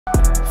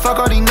Fuck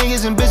all these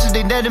niggas and bitches,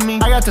 they dead to me.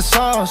 I got the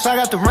sauce, I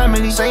got the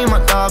remedy. Say you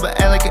my dog, but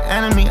act like an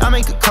enemy. I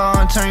make a call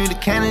and turn you to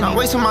Kennedy. Not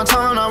wasting my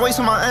time, not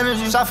wasting my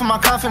energy. Shot for my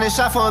confidence,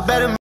 shot for a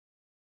better me.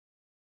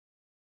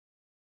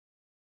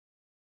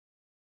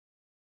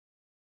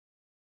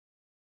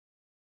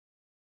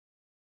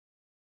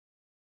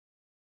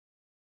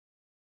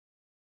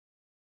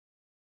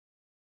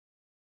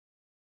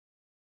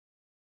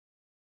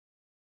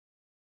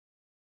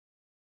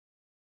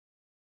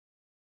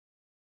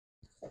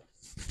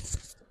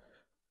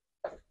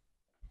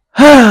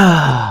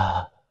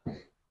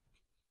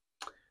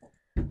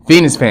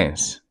 Phoenix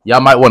fans,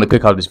 y'all might want to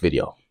click out this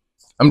video.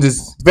 I'm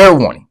just very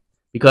warning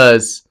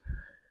because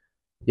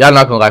y'all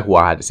not gonna like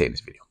what I had to say in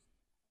this video.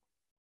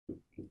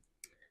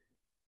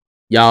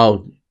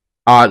 Y'all,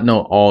 I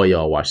know all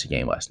y'all watched the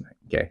game last night,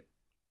 okay?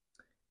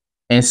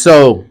 And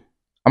so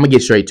I'm gonna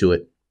get straight to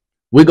it.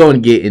 We're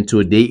going to get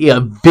into the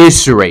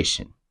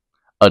evisceration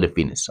of the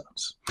Phoenix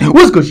Suns.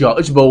 What's good, y'all?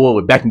 It's your boy Will.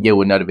 We're back again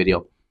with another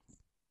video.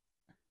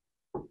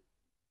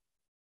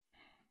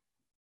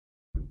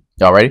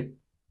 Y'all ready?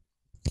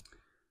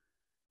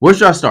 Where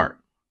should I start?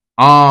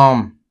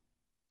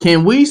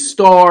 Can we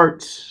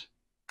start?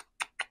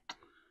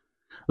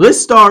 Let's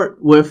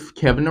start with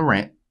Kevin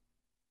Durant.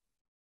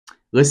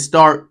 Let's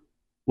start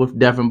with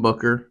Devin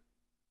Booker.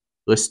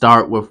 Let's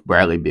start with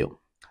Bradley Beal.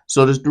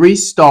 So there's 3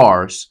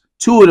 stars.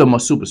 2 of them are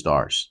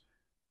superstars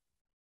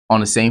on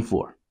the same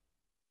floor.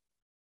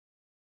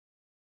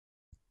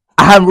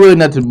 I have really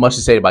nothing much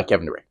to say about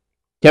Kevin Durant.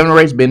 Kevin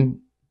Durant's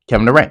been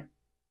Kevin Durant.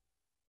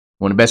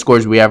 One of the best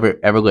scorers we ever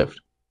lived.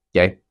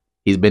 Okay?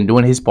 He's been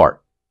doing his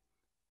part.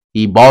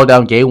 He balled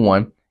out game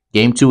 1.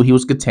 Game 2, he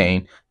was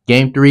contained.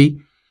 Game 3,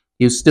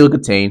 he was still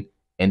contained.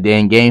 And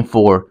then game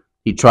 4,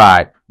 he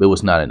tried, but it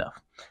was not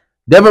enough.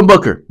 Devin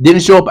Booker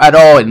didn't show up at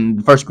all in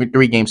the first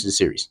 3 games of the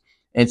series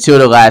until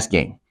the last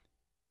game.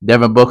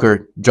 Devin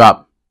Booker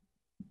dropped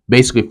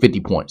basically 50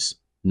 points.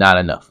 Not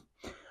enough.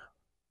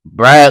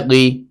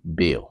 Bradley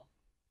Beal.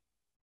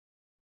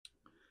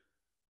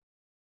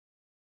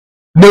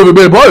 Never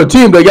been a part of a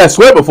team that got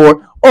swept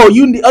before. Oh,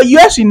 you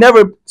actually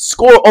never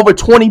scored over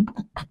 20,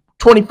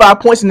 25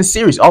 points in the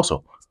series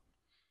also.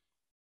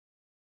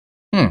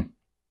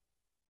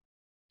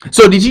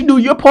 So did you do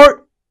your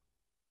part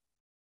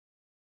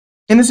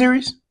in the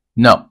series?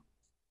 No.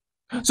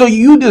 So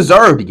you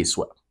deserve to get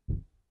swept.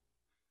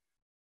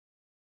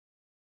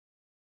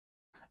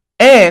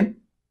 And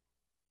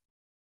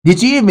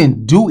did you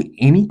even do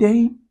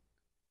anything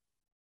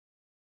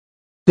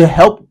to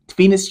help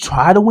Phoenix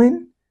try to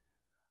win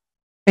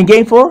in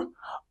game 4?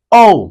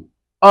 Oh,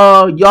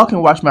 y'all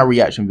can watch my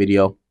reaction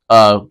video.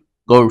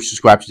 Go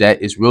subscribe to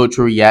that. It's Real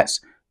True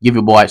Reacts. Give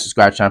your boy a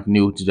subscribe channel if you're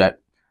new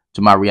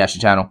to my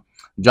reaction channel.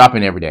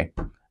 Dropping every day.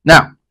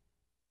 Now,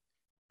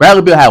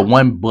 Bradley Beal had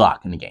 1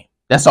 block in the game.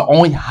 That's the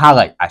only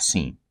highlight I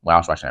seen when I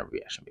was watching that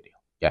reaction video.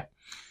 Okay.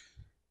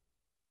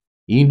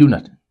 You didn't do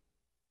nothing.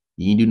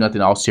 You didn't do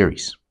nothing all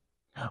series.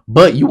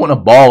 But you want to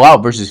ball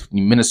out versus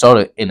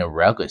Minnesota in a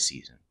regular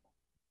season.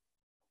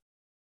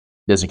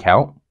 Doesn't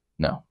count?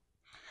 No.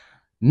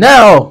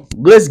 Now,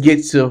 let's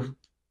get to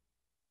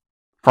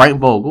Frank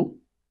Vogel,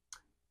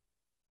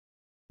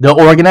 the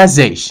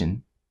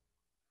organization,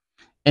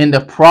 and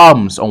the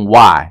problems on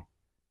why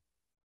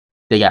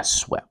they got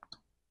swept.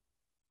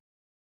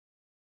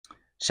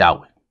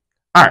 Shall we?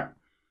 All right.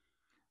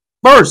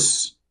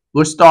 First,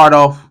 let's start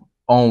off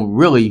on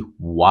really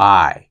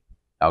why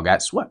y'all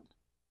got swept.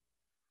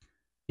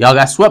 Y'all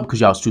got swept because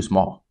y'all was too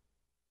small.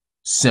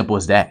 Simple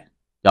as that.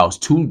 Y'all was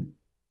too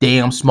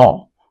damn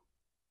small.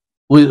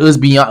 Let's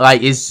be honest,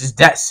 like, it's just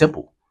that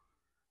simple.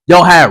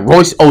 Y'all had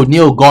Royce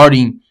O'Neal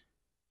guarding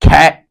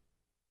Cat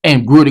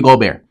and Rudy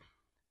Gobert.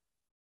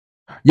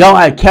 Y'all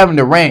had Kevin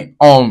Durant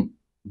on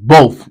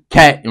both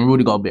Cat and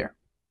Rudy Gobert.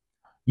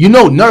 You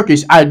know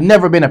Nurkic, I've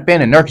never been a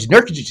fan of Nurkic.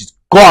 Nurkic is just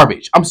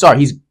garbage. I'm sorry,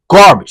 he's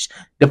garbage.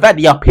 The fact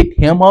that y'all picked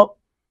him up.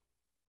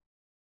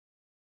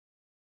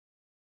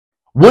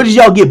 What did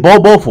y'all get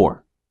Bobo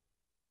for?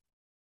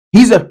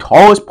 He's the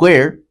tallest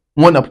player.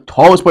 One of the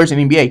tallest players in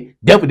the NBA.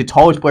 Definitely the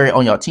tallest player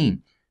on y'all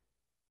team.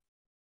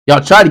 Y'all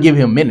tried to give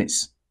him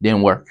minutes.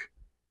 Didn't work.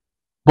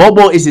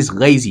 Bobo is just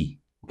lazy.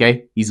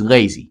 Okay? He's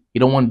lazy. He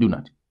don't want to do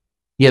nothing.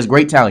 He has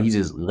great talent. He's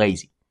just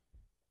lazy.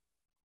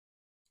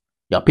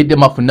 Y'all picked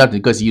him up for nothing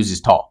because he uses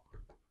tall.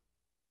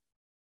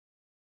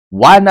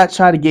 Why not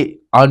try to get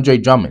Andre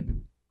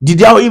Drummond?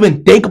 Did y'all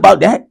even think about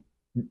that?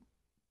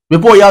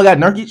 Before y'all got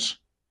Nurkic?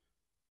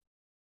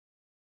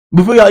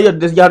 Before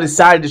y'all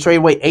decided to trade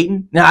away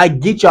Ayton? Now, I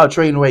get y'all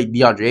trading away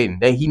DeAndre Ayton.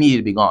 He needed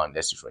to be gone in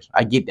that situation.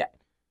 I get that.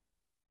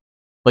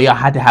 But y'all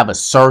had to have a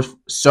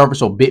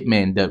serviceable big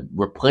man to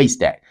replace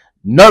that.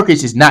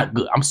 Nurkic is not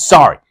good. I'm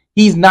sorry.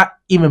 He's not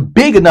even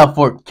big enough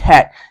for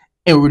Cat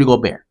and Rudy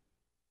Gobert.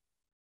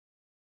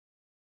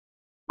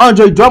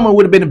 Andre Drummond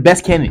would have been the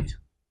best candidate.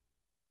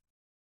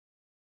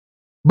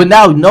 But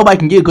now nobody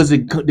can get it because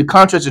the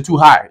contracts are too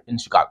high in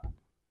Chicago.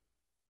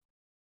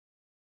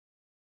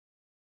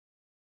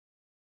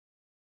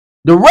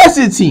 The rest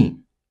of the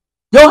team,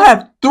 y'all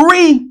have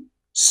 3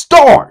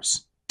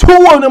 stars.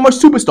 2 of them are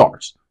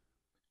superstars.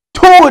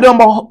 2 of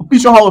them are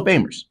future Hall of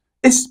Famers,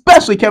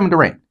 especially Kevin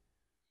Durant.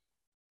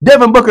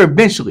 Devin Booker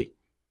eventually.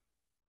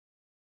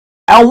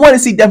 I want to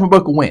see Devin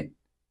Booker win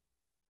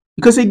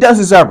because he does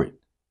deserve it.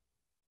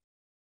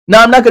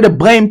 Now, I'm not going to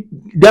blame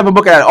Devin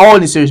Booker at all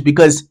in this series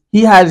because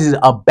he has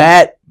a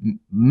bad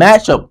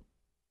matchup.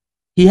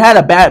 He had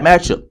a bad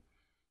matchup.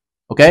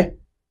 Okay?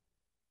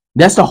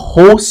 That's the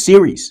whole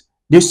series.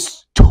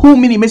 There's too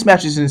many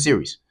mismatches in the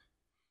series.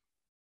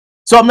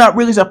 So I'm not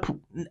really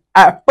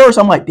at first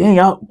I'm like, dang,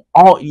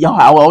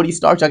 all these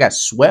starts, y'all got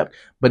swept.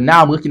 But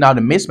now I'm looking at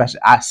the mismatches.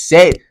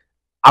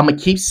 I'm gonna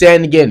keep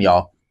saying it again,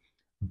 y'all.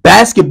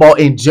 Basketball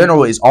in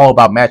general is all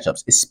about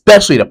matchups,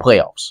 especially the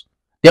playoffs.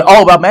 They're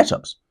all about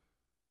matchups.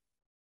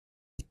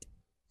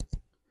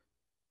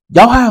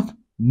 Y'all have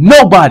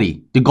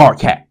nobody to guard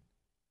Cat.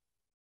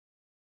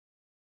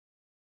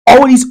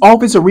 All these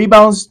offensive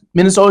rebounds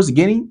Minnesota's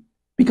getting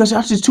because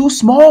y'all just too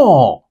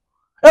small.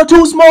 They're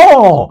too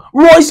small.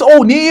 Royce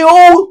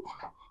O'Neal,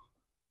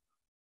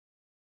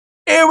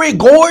 Eric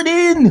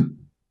Gordon,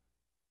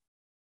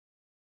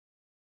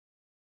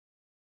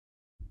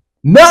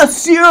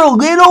 Nasir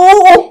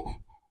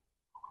Little.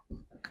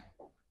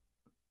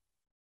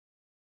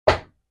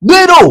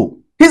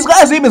 His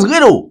last name is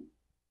Little.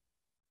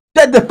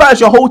 That defines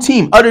your whole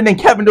team other than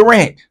Kevin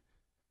Durant.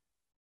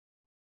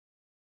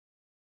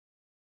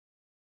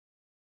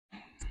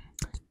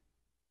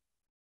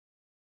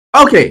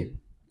 Okay,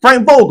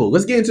 Frank Vogel.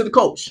 Let's get into the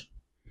coach.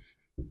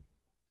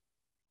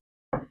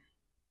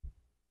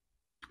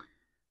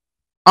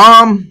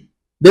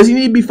 Does he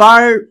need to be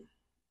fired?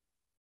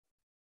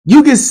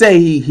 You can say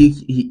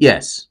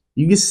yes.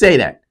 You can say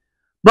that.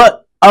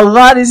 But a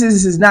lot of this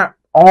is not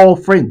all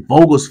Frank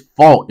Vogel's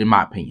fault, in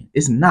my opinion.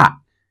 It's not.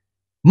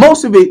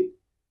 Most of it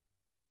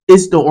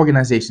is the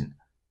organization.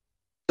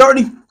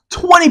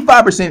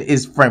 25%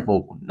 is Frank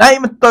Vogel. Not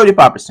even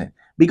 35%.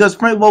 Because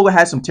Frank Vogel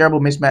has some terrible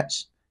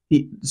mismatch.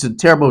 Some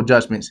terrible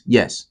adjustments.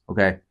 Yes.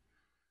 Okay.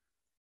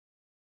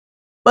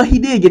 But he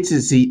did get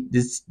to see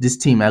this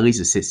team at least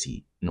a 6th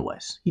seed in the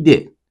West. He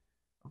did.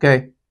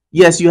 Okay.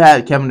 Yes, you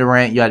had Kevin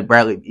Durant, you had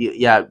Bradley,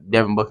 you had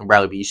Devin Booker and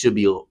Bradley, but you should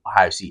be a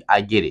higher seed.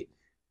 I get it.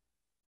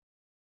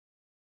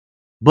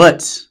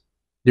 But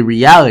the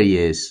reality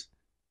is,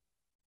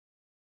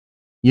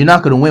 you're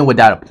not going to win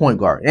without a point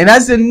guard. And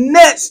that's the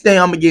next thing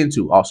I'm going to get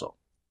into also.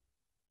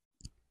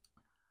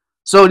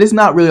 So this is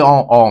not really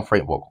all on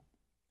Frank Vogel.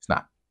 It's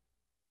not.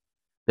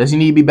 Does he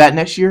need to be back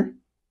next year?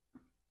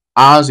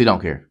 I honestly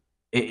don't care.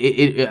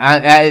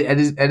 At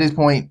this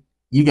point,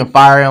 you can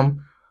fire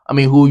him. I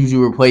mean, who would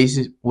you replace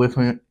him with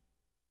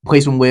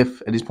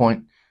at this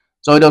point?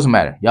 So it doesn't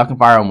matter. Y'all can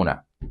fire him or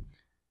not.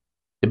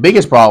 The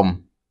biggest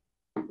problem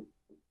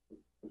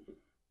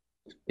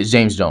is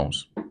James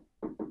Jones.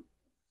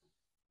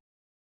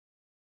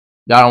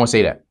 Y'all don't want to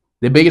say that.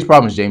 The biggest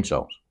problem is James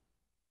Jones.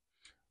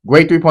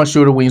 Great 3-point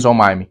shooter when he's on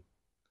Miami.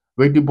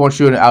 Great 3-point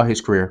shooter out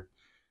his career.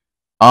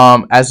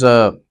 As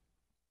a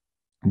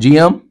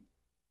GM,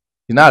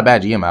 he's not a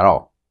bad GM at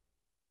all.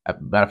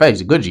 Matter of fact,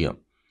 he's a good GM.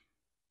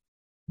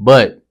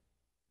 But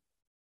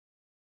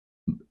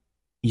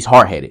he's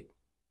hard-headed.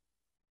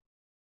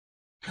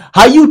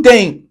 How you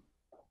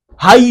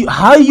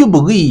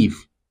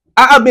believe?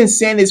 I've been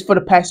saying this for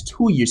the past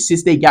 2 years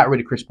since they got rid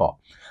of Chris Paul.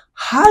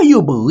 How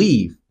you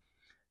believe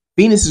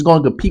Phoenix is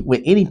going to compete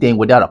with anything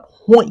without a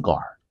point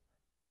guard?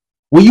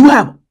 Well, you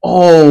have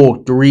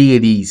all 3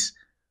 of these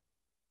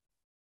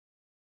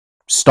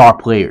star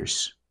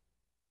players.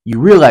 You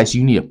realize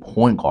you need a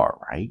point guard,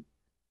 right?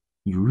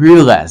 You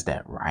realize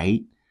that,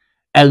 right?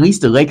 At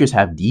least the Lakers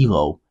have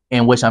D'Lo,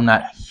 in which I'm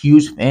not a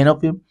huge fan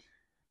of him.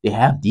 They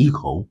have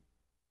D'Lo.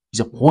 He's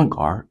a point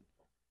guard.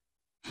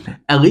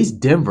 At least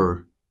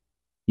Denver.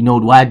 You know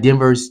why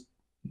Denver's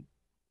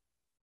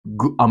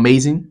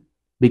amazing?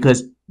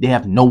 Because they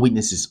have no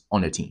weaknesses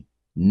on their team.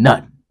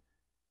 None.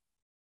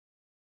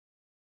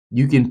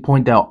 You can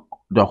point out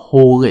the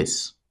whole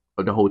list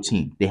of the whole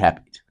team. They have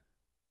it.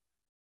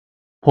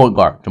 Point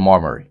guard,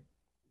 Jamal Murray.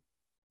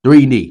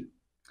 3D.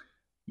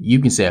 You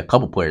can say a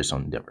couple players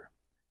on Denver.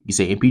 You can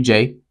say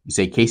MPJ. You can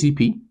say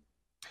KCP.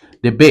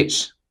 The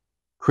bench,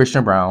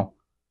 Christian Brown,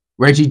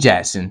 Reggie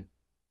Jackson.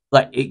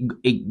 Like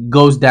it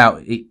goes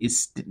down.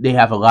 They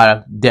have a lot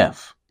of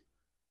depth.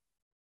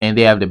 And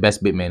they have the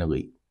best big man in the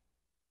league.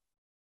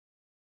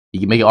 You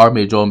can make an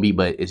argument of Joel Embiid,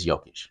 but it's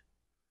Jokic.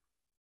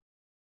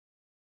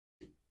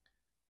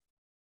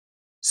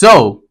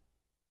 So,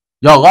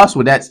 y'all lost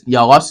with that.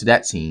 Y'all lost to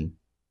that team.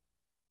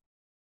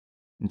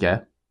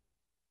 Okay.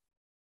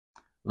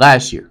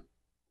 Last year.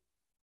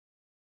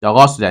 Y'all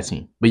lost to that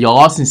team. But y'all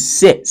lost in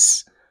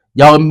 6.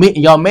 Y'all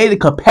made it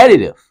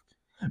competitive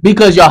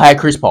because y'all had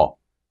Chris Paul.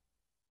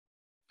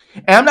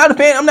 And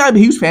I'm not a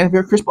huge fan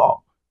of Chris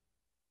Paul.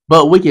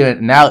 But we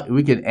can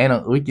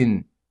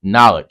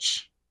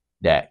acknowledge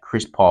that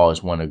Chris Paul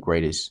is one of the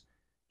greatest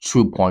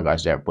true point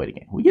guards that ever played the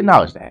game. We can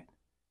acknowledge that.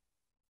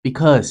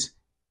 Because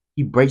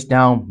he breaks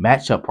down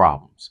matchup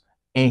problems.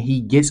 And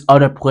he gets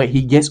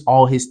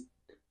all his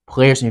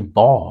players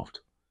involved.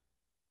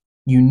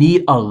 You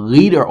need a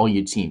leader on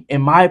your team.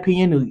 In my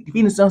opinion, the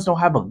Phoenix Suns don't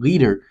have a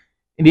leader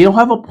and they don't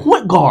have a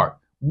point guard.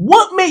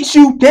 What makes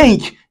you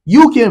think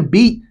you can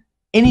beat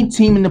any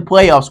team in the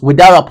playoffs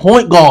without a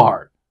point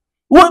guard?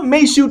 What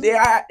makes you?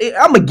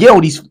 I'm gonna get on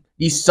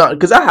these Suns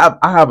because I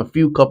have a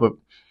few couple of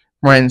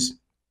friends,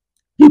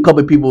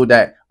 couple of people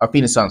that are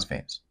Phoenix Suns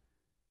fans.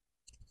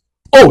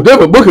 Oh,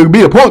 Devin Booker can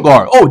be a point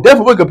guard. Oh,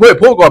 Devin Booker play a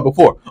point guard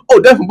before.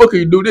 Oh, Devin Booker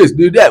can do this,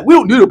 do that. We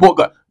don't need a point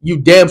guard. You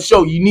damn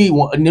sure you need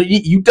one.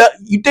 You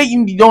think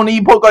you don't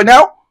need a point guard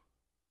now?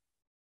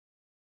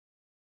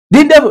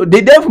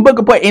 Did Devin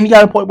Booker play any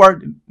kind of point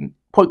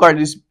guard in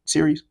this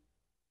series?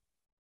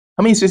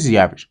 How many assists did he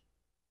average?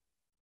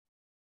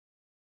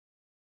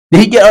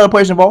 Did he get other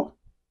players involved?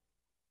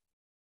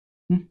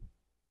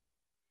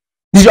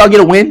 Did y'all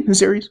get a win in the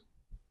series?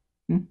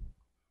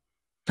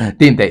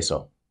 Didn't think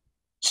so.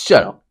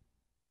 Shut up.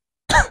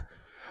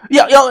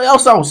 Y'all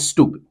sound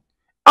stupid.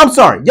 I'm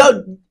sorry.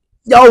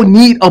 Y'all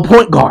need a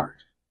point guard.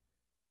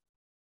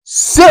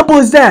 Simple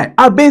as that.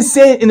 I've been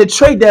saying in the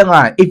trade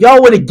deadline, if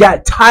y'all would have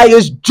got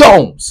Tyus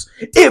Jones,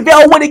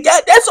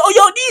 that's all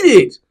y'all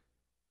needed.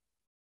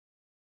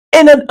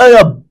 And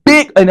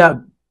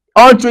a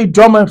Andre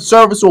Drummond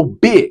serviceable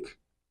big.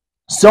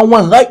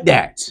 Someone like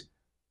that.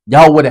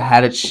 Y'all would have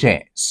had a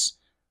chance.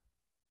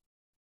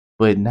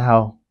 But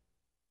now,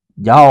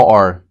 y'all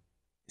are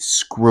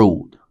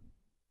screwed.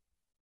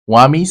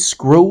 When I mean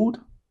screwed,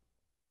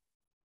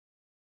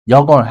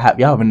 y'all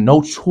have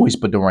no choice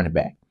but to run it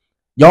back.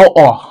 Y'all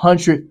are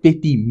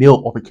 150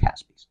 mil over cap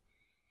space.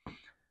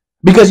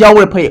 Because y'all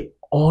would have paid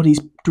all these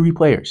 3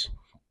 players.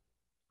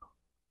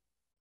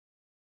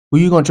 Who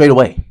you gonna trade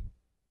away?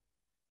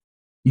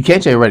 You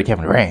can't trade away to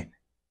Kevin Durant.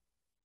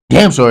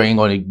 Damn sure ain't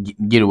gonna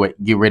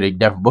get rid of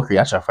Devin Booker.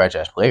 That's our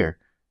franchise player.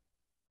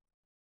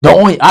 The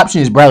only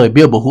option is Bradley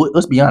Beal, but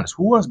let's be honest,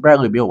 who wants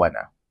Bradley Beal right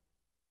now?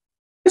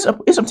 It's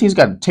some teams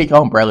got to take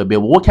on Bradley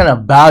Beal, but what kind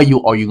of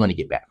value are you going to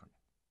get back from him?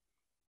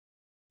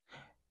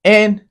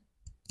 And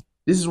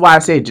this is why I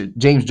say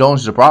James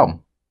Jones is a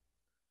problem.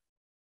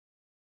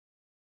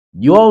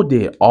 You all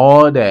did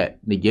all that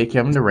to get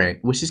Kevin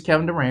Durant, which is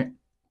Kevin Durant.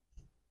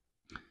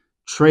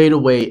 Trade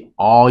away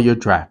all your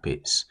draft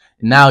picks.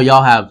 Now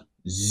y'all have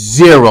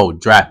 0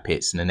 draft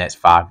picks in the next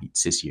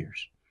 5-6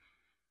 years.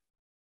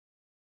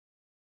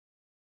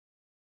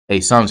 Hey,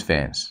 Suns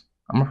fans,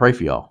 I'm going to pray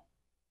for y'all.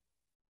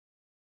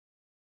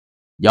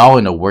 Y'all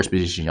in the worst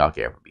position y'all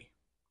can ever be.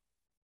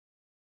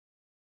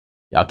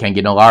 Y'all can't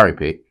get no lottery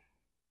pick.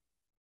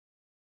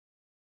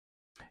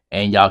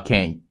 And y'all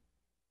can't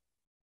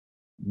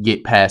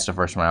get past the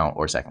first round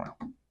or second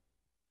round.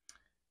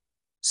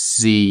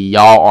 See,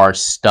 y'all are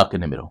stuck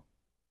in the middle.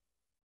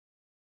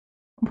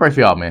 I'm praying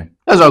for y'all, man.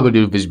 That's all I'm going to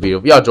do with this video.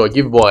 If y'all enjoy,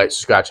 give a boy a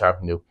subscribe, channel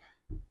if you're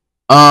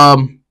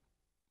new.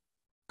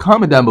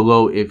 Comment down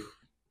below if,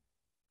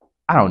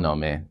 I don't know,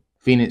 man.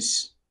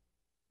 Phoenix,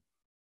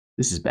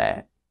 this is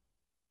bad.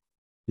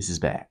 This is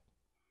bad.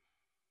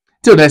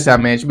 Till next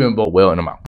time, man. It's been well, and I'm out.